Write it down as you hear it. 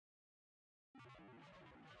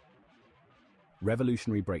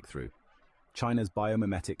Revolutionary breakthrough. China's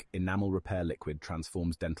biomimetic enamel repair liquid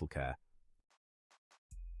transforms dental care.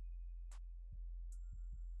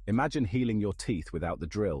 Imagine healing your teeth without the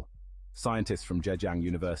drill. Scientists from Zhejiang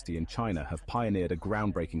University in China have pioneered a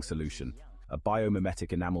groundbreaking solution, a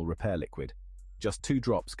biomimetic enamel repair liquid. Just 2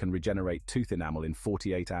 drops can regenerate tooth enamel in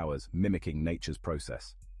 48 hours, mimicking nature's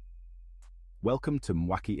process. Welcome to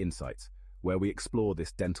Mwaki Insights, where we explore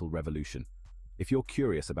this dental revolution. If you're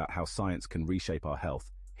curious about how science can reshape our health,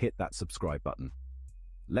 hit that subscribe button.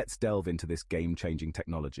 Let's delve into this game-changing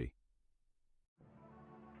technology.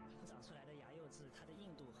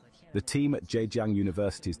 The team at Zhejiang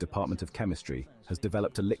University's Department of Chemistry has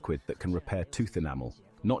developed a liquid that can repair tooth enamel,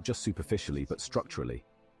 not just superficially but structurally.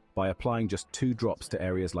 By applying just 2 drops to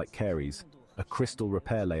areas like caries, a crystal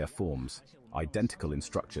repair layer forms, identical in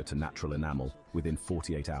structure to natural enamel, within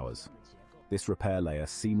 48 hours. This repair layer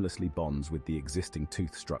seamlessly bonds with the existing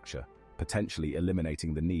tooth structure, potentially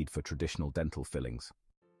eliminating the need for traditional dental fillings.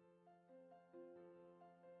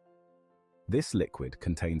 This liquid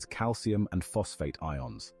contains calcium and phosphate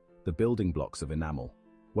ions, the building blocks of enamel.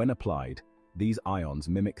 When applied, these ions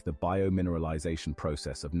mimic the biomineralization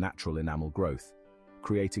process of natural enamel growth,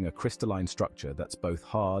 creating a crystalline structure that's both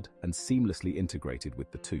hard and seamlessly integrated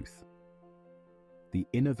with the tooth. The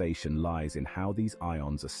innovation lies in how these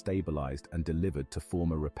ions are stabilized and delivered to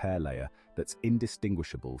form a repair layer that's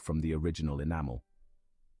indistinguishable from the original enamel.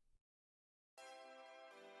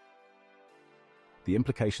 The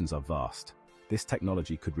implications are vast. This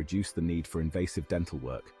technology could reduce the need for invasive dental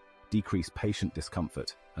work, decrease patient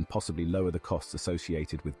discomfort, and possibly lower the costs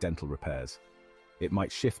associated with dental repairs. It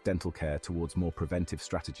might shift dental care towards more preventive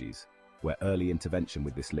strategies, where early intervention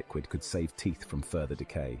with this liquid could save teeth from further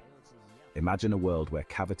decay. Imagine a world where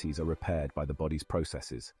cavities are repaired by the body's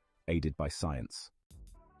processes, aided by science.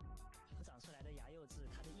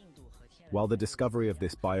 While the discovery of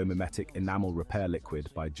this biomimetic enamel repair liquid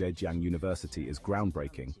by Zhejiang University is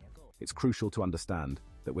groundbreaking, it's crucial to understand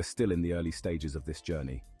that we're still in the early stages of this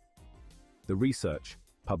journey. The research,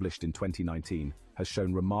 published in 2019, has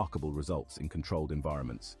shown remarkable results in controlled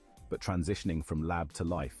environments, but transitioning from lab to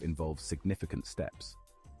life involves significant steps.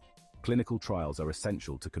 Clinical trials are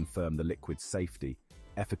essential to confirm the liquid's safety,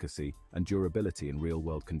 efficacy, and durability in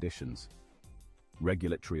real-world conditions.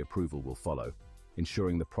 Regulatory approval will follow,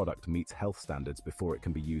 ensuring the product meets health standards before it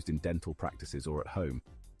can be used in dental practices or at home.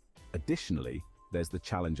 Additionally, there's the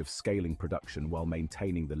challenge of scaling production while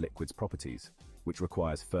maintaining the liquid's properties, which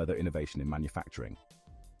requires further innovation in manufacturing.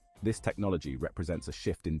 This technology represents a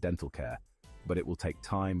shift in dental care, but it will take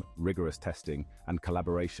time, rigorous testing, and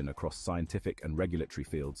collaboration across scientific and regulatory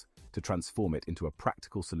fields to transform it into a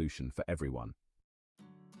practical solution for everyone.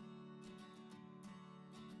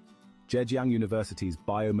 Zhejiang University's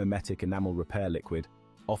biomimetic enamel repair liquid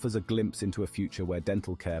offers a glimpse into a future where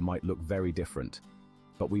dental care might look very different,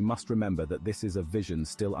 but we must remember that this is a vision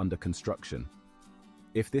still under construction.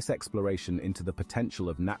 If this exploration into the potential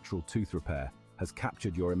of natural tooth repair has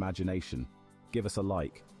captured your imagination, give us a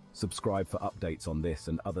like, subscribe for updates on this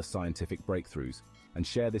and other scientific breakthroughs, and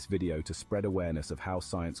share this video to spread awareness of how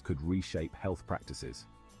science could reshape health practices.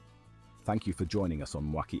 Thank you for joining us on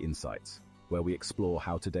Mwaki Insights, where we explore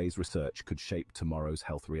how today's research could shape tomorrow's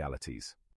health realities.